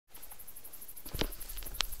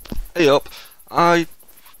Hey up, I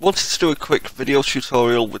wanted to do a quick video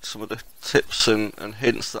tutorial with some of the tips and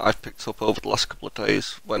hints that I've picked up over the last couple of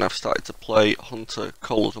days when I've started to play Hunter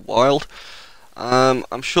Call of the Wild.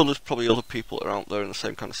 I'm sure there's probably other people that are out there in the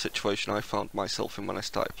same kind of situation I found myself in when I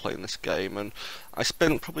started playing this game, and I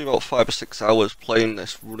spent probably about 5 or 6 hours playing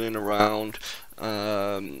this, running around,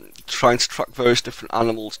 trying to track various different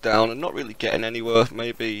animals down and not really getting anywhere,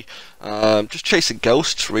 maybe just chasing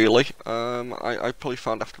ghosts really. I probably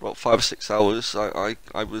found after about 5 or 6 hours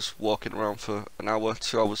I was walking around for an hour,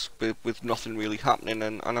 2 hours with nothing really happening,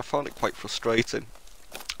 and I found it quite frustrating.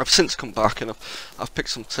 I've since come back and I've picked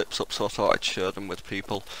some tips up, so I thought I'd share them with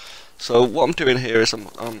people. So what I'm doing here is I'm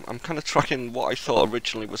kind of tracking what I thought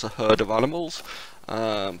originally was a herd of animals,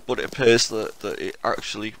 but it appears that it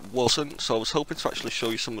actually wasn't. So I was hoping to actually show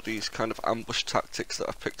you some of these kind of ambush tactics that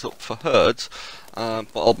I've picked up for herds, but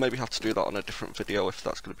I'll maybe have to do that on a different video if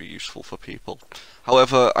that's going to be useful for people.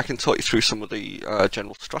 However, I can talk you through some of the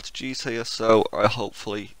general strategies here, so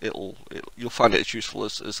hopefully you'll find it as useful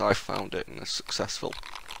as I found it and as successful.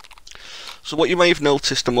 So what you may have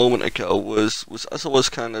noticed a moment ago was as I was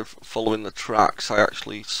kind of following the tracks, I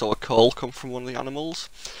actually saw a call come from one of the animals.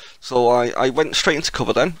 So I went straight into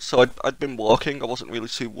cover then. So I'd been walking, I wasn't really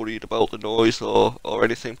too worried about the noise or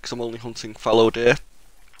anything because I'm only hunting fallow deer.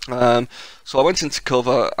 So I went into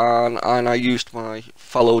cover and I used my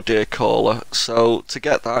fallow deer caller. So to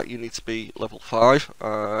get that you need to be level 5.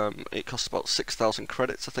 It costs about 6,000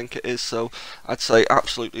 credits I think it is, so I'd say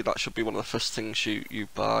absolutely that should be one of the first things you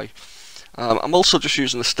buy. I'm also just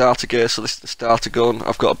using the starter gear, so this is the starter gun.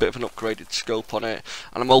 I've got a bit of an upgraded scope on it,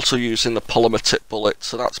 and I'm also using the polymer tip bullet,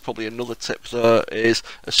 so that's probably another tip there, is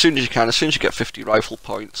as soon as you get 50 rifle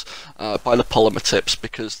points, buy the polymer tips,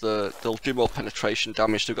 because they'll do more penetration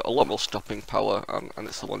damage, they've got a lot more stopping power, and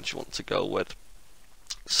it's the ones you want to go with.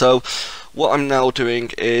 So what I'm now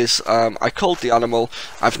doing is I called the animal,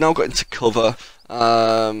 I've now got into cover,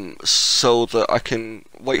 so that I can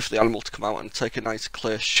wait for the animal to come out and take a nice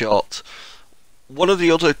clear shot. One of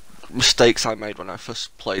the other mistakes I made when I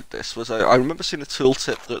first played this was I remember seeing a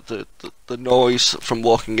tooltip that the noise from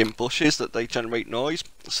walking in bushes, that they generate noise.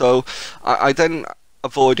 So I then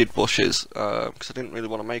avoided bushes because I didn't really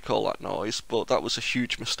want to make all that noise, but that was a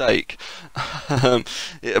huge mistake.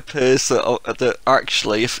 It appears that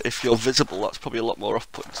actually if you're visible, that's probably a lot more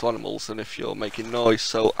off-putting to animals than if you're making noise,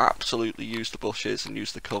 so absolutely use the bushes and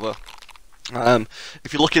use the cover.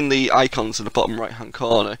 If you look in the icons in the bottom right hand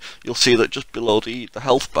corner, you'll see that just below the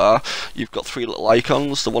health bar you've got 3 little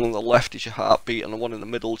icons. The one on the left is your heartbeat and the one in the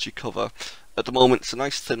middle is your cover. At the moment it's a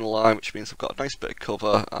nice thin line, which means I've got a nice bit of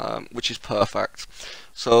cover, which is perfect.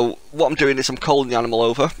 So what I'm doing is I'm calling the animal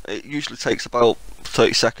over. It usually takes about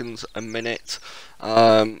 30 seconds, a minute.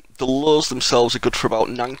 The lures themselves are good for about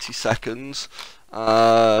 90 seconds.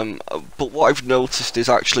 But what I've noticed is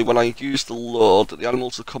actually when I use the lure that the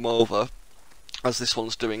animals will come over, as this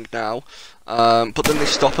one's doing now, but then they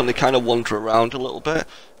stop and they kind of wander around a little bit.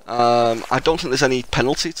 I don't think there's any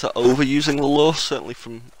penalty to overusing the lure, certainly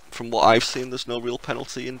from what I've seen there's no real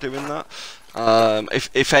penalty in doing that.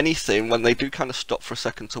 If anything, when they do kind of stop for a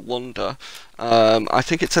second to wander, I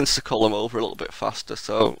think it tends to call them over a little bit faster,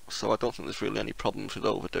 so I don't think there's really any problems with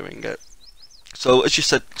overdoing it. So as you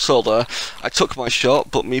saw there, I took my shot,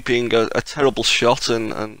 but me being a terrible shot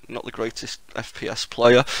and not the greatest FPS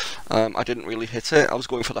player, I didn't really hit it. I was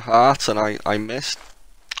going for the heart and I missed.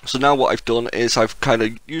 So now what I've done is I've kind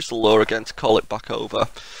of used the lure again to call it back over.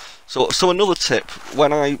 So another tip,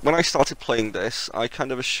 when I started playing this, I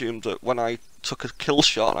kind of assumed that when I took a kill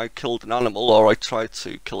shot and I killed an animal, or I tried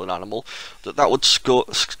to kill an animal, that would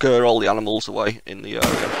scare all the animals away in the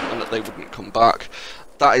area and that they wouldn't come back.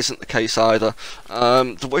 That isn't the case either.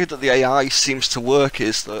 The way that the AI seems to work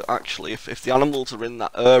is that actually if the animals are in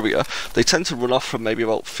that area, they tend to run off from maybe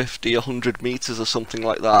about 50, 100 meters or something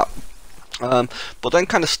like that. But then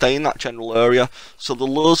kind of stay in that general area. So the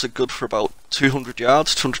lures are good for about 200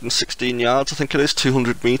 yards, 216 yards I think it is,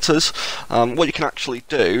 200 meters. What you can actually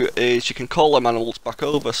do is you can call them animals back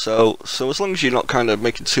over, so as long as you're not kind of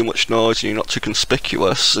making too much noise and you're not too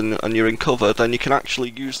conspicuous and you're in cover, then you can actually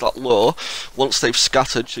use that lure once they've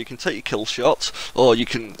scattered. So you can take your kill shot, or you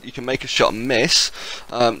can make a shot and miss.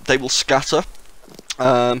 They will scatter.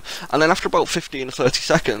 And then after about 15 or 30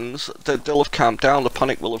 seconds, they'll have calmed down, the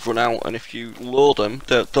panic will have run out, and if you lure them,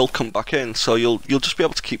 they'll come back in. So you'll just be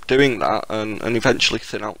able to keep doing that and eventually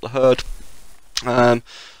thin out the herd.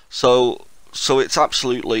 So So it's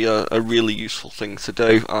absolutely a really useful thing to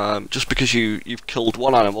do. Just because you've killed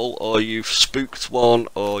one animal, or you've spooked one,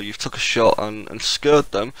 or you've took a shot and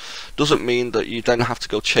scared them, doesn't mean that you then have to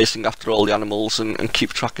go chasing after all the animals and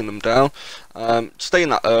keep tracking them down. Stay in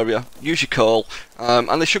that area, use your call,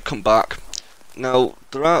 and they should come back. Now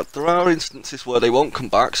there are instances where they won't come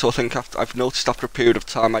back, so I think I've noticed after a period of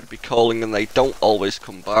time I'd be calling and they don't always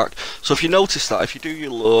come back. So if you notice that, if you do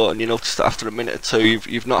your lure and you notice that after a minute or two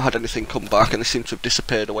you've not had anything come back and they seem to have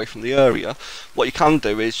disappeared away from the area, what you can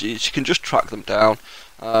do is you can just track them down,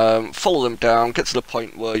 follow them down, get to the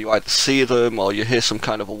point where you either see them or you hear some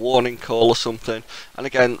kind of a warning call or something, and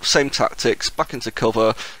again, same tactics, back into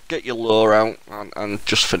cover, get your lure out and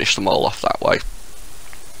just finish them all off that way.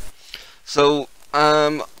 So,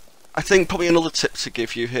 I think probably another tip to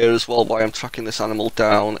give you here as well, while I'm tracking this animal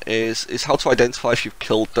down, is how to identify if you've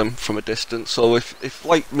killed them from a distance. So if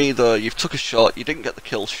like me there, you've took a shot, you didn't get the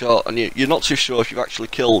kill shot, and you're not too sure if you've actually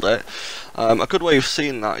killed it, a good way of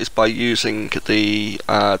seeing that is by using the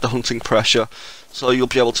hunting pressure. So you'll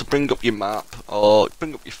be able to bring up your map or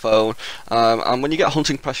bring up your phone, and when you get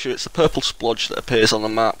hunting pressure, it's the purple splodge that appears on the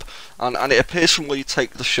map, and it appears from where you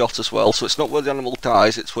take the shot as well. So it's not where the animal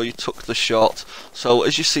dies, it's where you took the shot. So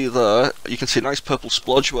as you see there, you can see a nice purple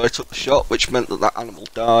splodge where I took the shot, which meant that animal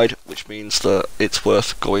died, which means that it's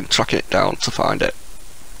worth going tracking it down to find it.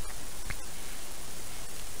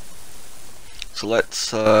 So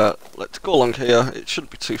let's go along here. It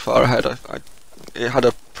shouldn't be too far ahead. It had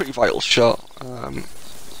a pretty vital shot.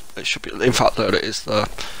 It should be. In fact, there it is. There,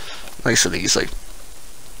 nice and easy.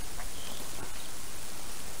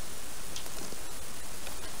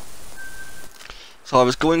 So I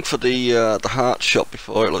was going for the heart shot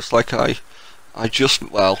before. It looks like I just,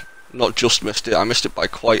 well, not just missed it. I missed it by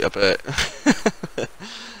quite a bit.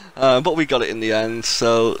 But we got it in the end.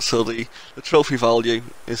 So the trophy value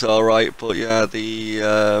is all right. But yeah,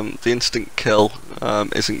 the instant kill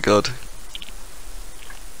isn't good.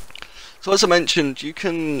 So as I mentioned, you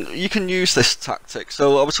can use this tactic.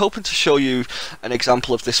 So I was hoping to show you an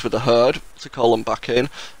example of this with a herd to call them back in.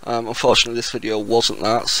 Unfortunately, this video wasn't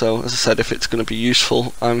that. So as I said, if it's going to be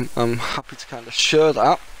useful, I'm happy to kind of share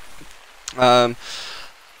that.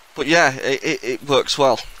 But yeah, it works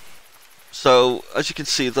well. So as you can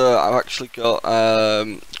see there, I've actually got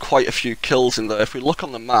quite a few kills in there. If we look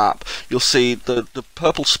on the map, you'll see the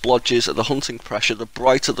purple splodges are the hunting pressure. The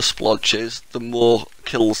brighter the splodges, the more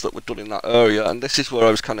kills that were done in that area. And this is where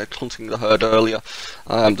I was kind of hunting the herd earlier.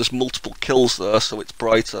 There's multiple kills there, so it's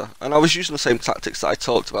brighter. And I was using the same tactics that I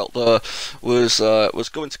talked about there. Was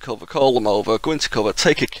going to cover, call them over, go into cover,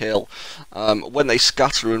 take a kill. When they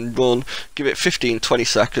scatter and run, give it 15, 20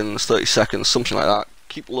 seconds, 30 seconds, something like that.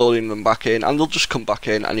 Keep loading them back in, and they'll just come back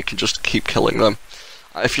in, and you can just keep killing them.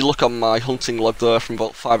 If you look on my hunting log there from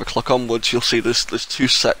about 5 o'clock onwards, you'll see there's two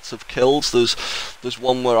sets of kills. There's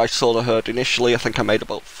one where I saw the herd initially. I think I made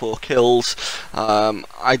about 4 kills.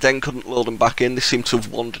 I then couldn't load them back in. They seemed to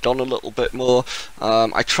have wandered on a little bit more.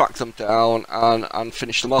 I tracked them down and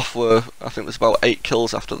finished them off where I think there's about 8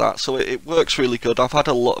 kills after that. So it works really good. I've had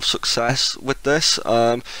a lot of success with this.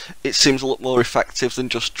 It seems a lot more effective than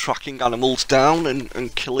just tracking animals down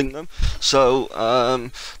and killing them. So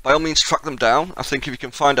by all means, track them down. I think if you can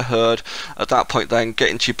find a herd at that point, then get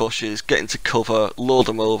into your bushes, get into cover, lure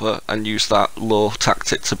them over, and use that lure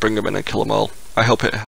tactic to bring them in and kill them all. I hope it